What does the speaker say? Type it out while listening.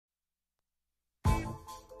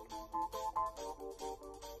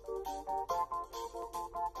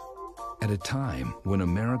at a time when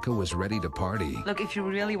America was ready to party. Look, if you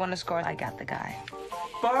really want to score, I got the guy.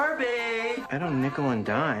 Barbie! I don't nickel and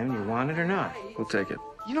dime. You want it or not? We'll take it.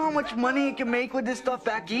 You know how much money you can make with this stuff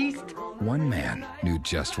back east? One man knew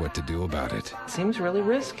just what to do about it. Seems really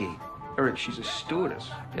risky. Eric, she's a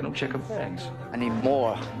stewardess. They don't check her bags. I need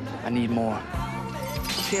more. I need more.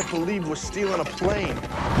 Can't believe we're stealing a plane.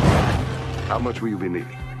 How much will you be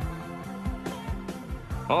needing?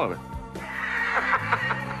 All of it.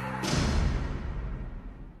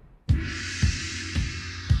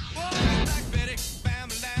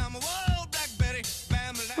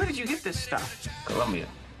 Where did you get this stuff? Colombia.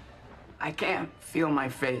 I can't feel my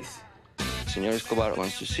face. Senor Escobar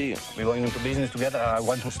wants to see you. We're going into business together. I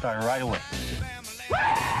want to start right away.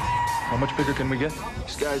 How much bigger can we get?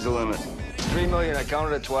 Sky's the limit. 3 million, I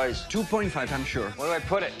counted it twice. 2.5, I'm sure. Where do I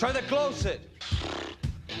put it? Try to close it.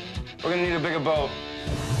 We're gonna need a bigger boat.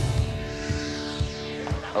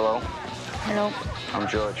 Hello? Hello. I'm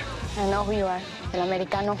George. I know who you are. El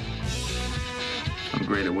Americano. I'm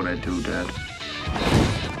great at what I do, Dad.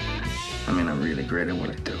 I mean, I'm really great at what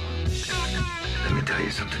I do. Let me tell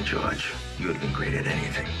you something, George. You have been great at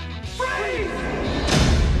anything.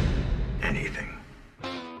 Anything.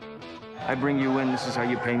 I bring you in, this is how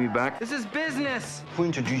you pay me back? This is business! Who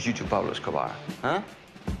introduced you to Pablo Escobar? Huh?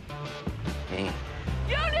 Me.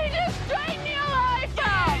 You need to straighten your life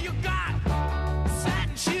out! You got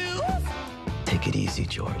satin shoes? Take it easy,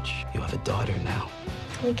 George. You have a daughter now.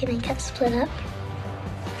 We can get split up.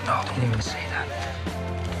 No, don't even say that.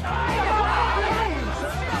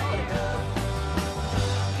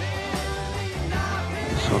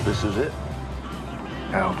 So this is it?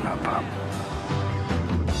 I hope not, Pop.